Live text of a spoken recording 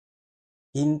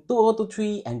In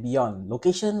 2023 and beyond,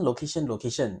 location, location,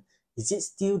 location. Is it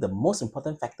still the most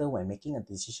important factor when making a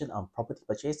decision on property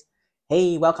purchase?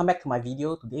 Hey, welcome back to my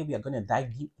video. Today we are going to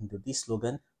dive deep into this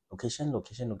slogan, location,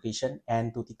 location, location,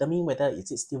 and to determine whether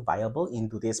is it still viable in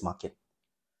today's market.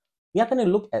 We are going to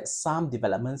look at some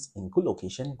developments in good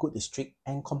location, good district,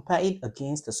 and compare it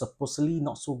against the supposedly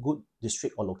not so good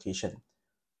district or location.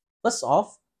 First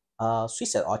off,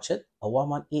 Suites at Orchard, a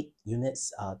 118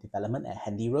 units development at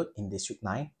Handy Road in District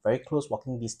 9, very close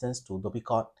walking distance to Dhoby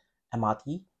Ghaut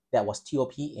MRT that was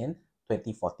TOP in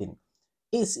 2014.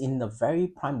 It is in a very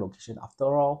prime location. After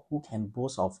all, who can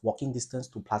boast of walking distance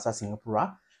to Plaza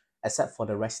Singapura except for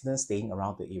the residents staying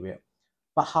around the area.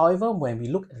 But however, when we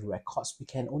look at the records, we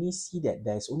can only see that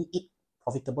there is only 8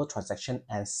 profitable transactions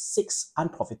and 6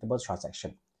 unprofitable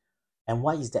transactions. And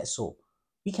why is that so?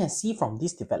 We can see from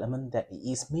this development that it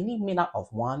is mainly made up of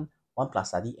one plus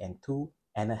study and two,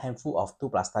 and a handful of 2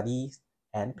 plus studies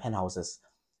and penthouses.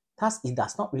 Thus, it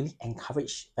does not really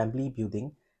encourage family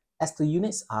building as the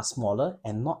units are smaller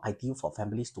and not ideal for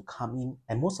families to come in,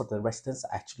 and most of the residents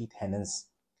are actually tenants.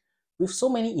 With so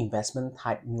many investment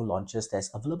type new launches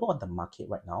that's available on the market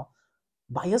right now,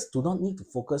 buyers do not need to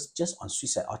focus just on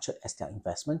Suites at Orchard as their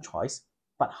investment choice,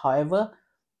 but however,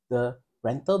 the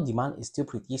rental demand is still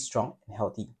pretty strong and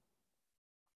healthy.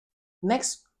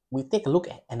 Next, we take a look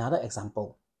at another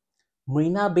example.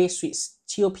 Marina Bay Suites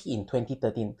TOP in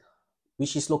 2013,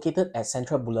 which is located at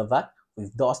Central Boulevard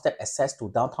with doorstep access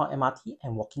to downtown MRT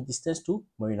and walking distance to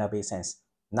Marina Bay Sands.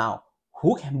 Now,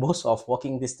 who can boast of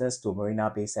walking distance to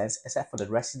Marina Bay Sands except for the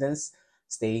residents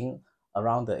staying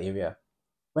around the area?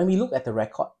 When we look at the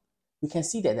record, we can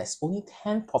see that there's only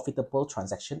 10 profitable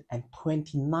transactions and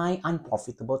 29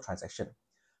 unprofitable transactions.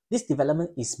 This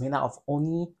development is made up of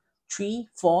only 3,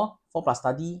 4 plus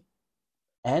study,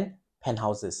 and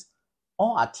penthouses.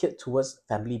 All are tiered towards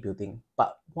family building.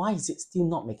 But why is it still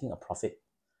not making a profit?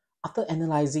 After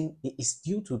analyzing, it is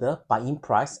due to the buy-in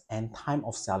price and time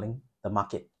of selling the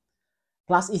market.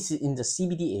 Plus, it's in the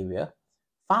CBD area,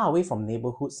 far away from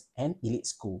neighborhoods and elite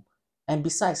school. And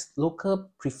besides, locals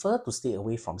prefer to stay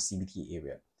away from CBD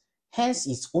area. Hence,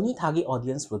 its only target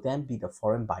audience will then be the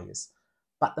foreign buyers.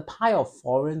 But the pie of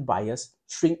foreign buyers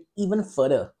shrink even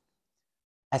further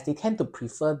as they tend to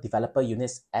prefer developer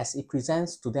units as it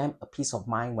presents to them a peace of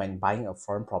mind when buying a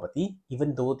foreign property,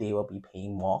 even though they will be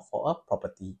paying more for a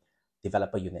property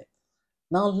developer unit.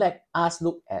 Now let us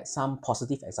look at some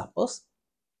positive examples.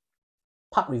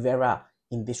 Park Rivera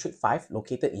in District 5,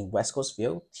 located in West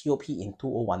Coastville, TOP in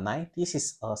 2019. This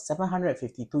is a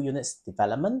 752 units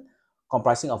development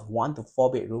comprising of 1 to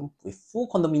 4 bedroom with full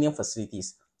condominium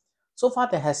facilities. So far,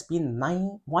 there has been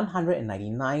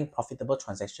 199 profitable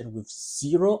transactions with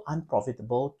 0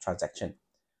 unprofitable transactions.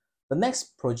 The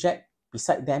next project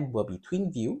beside them will be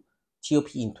Twinview,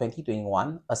 TOP in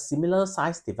 2021, a similar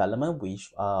size development with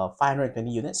 520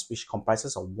 units, which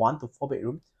comprises of 1 to 4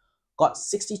 bedroom, got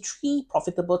 63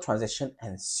 profitable transactions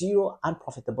and 0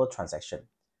 unprofitable transactions.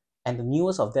 And the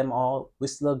newest of them all,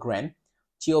 Whistler Grand,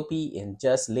 TOP in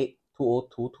just late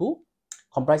 2022,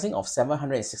 comprising of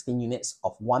 716 units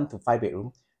of 1 to 5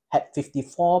 bedroom, had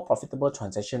 54 profitable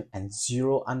transactions and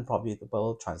 0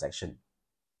 unprofitable transactions.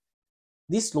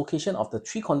 This location of the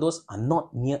 3 condos are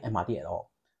not near MRT at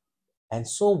all. And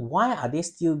so why are they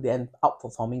still then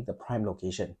outperforming the prime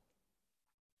location?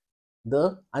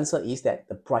 The answer is that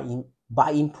the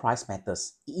buy-in price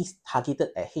matters. It is targeted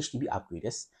at HDB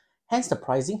upgraders. Hence, the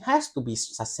pricing has to be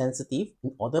sensitive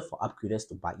in order for upgraders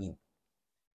to buy in.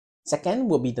 Second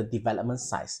will be the development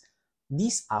size.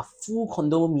 These are full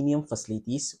condominium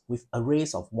facilities with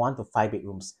arrays of 1 to 5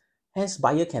 bedrooms. Hence,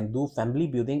 buyer can do family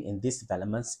building in these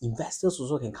developments. Investors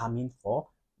also can come in for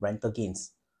rental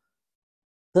gains.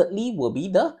 Thirdly will be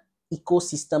the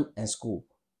ecosystem and school.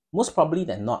 Most probably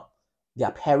than not,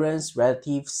 their parents,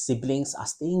 relatives, siblings are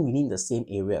staying within the same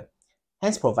area,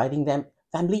 hence providing them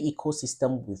family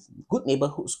ecosystem with good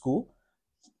neighborhood school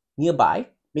nearby,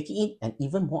 making it an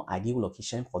even more ideal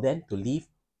location for them to live,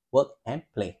 work, and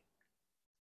play.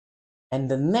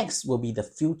 And the next will be the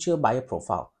future buyer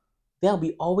profile. There will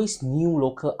be always new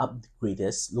local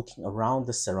upgraders looking around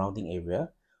the surrounding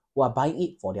area who are buying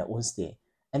it for their own stay.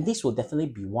 And this will definitely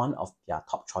be one of their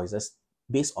top choices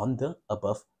based on the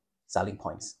above selling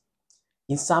points.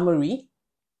 In summary,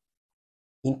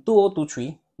 in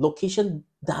 2023, location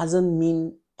doesn't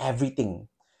mean everything.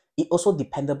 It also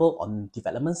dependable on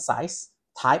development size,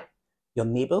 type, your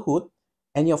neighborhood,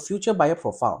 and your future buyer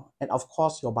profile, and of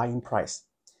course, your buying price.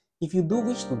 If you do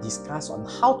wish to discuss on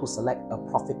how to select a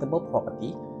profitable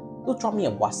property, do drop me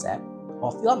a WhatsApp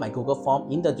or fill out my Google form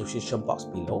in the description box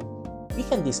below. we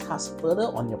can discuss further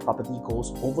on your property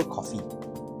goals over coffee.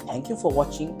 Thank you for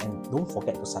watching and don't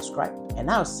forget to subscribe, and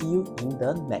I'll see you in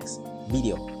the next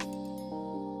video.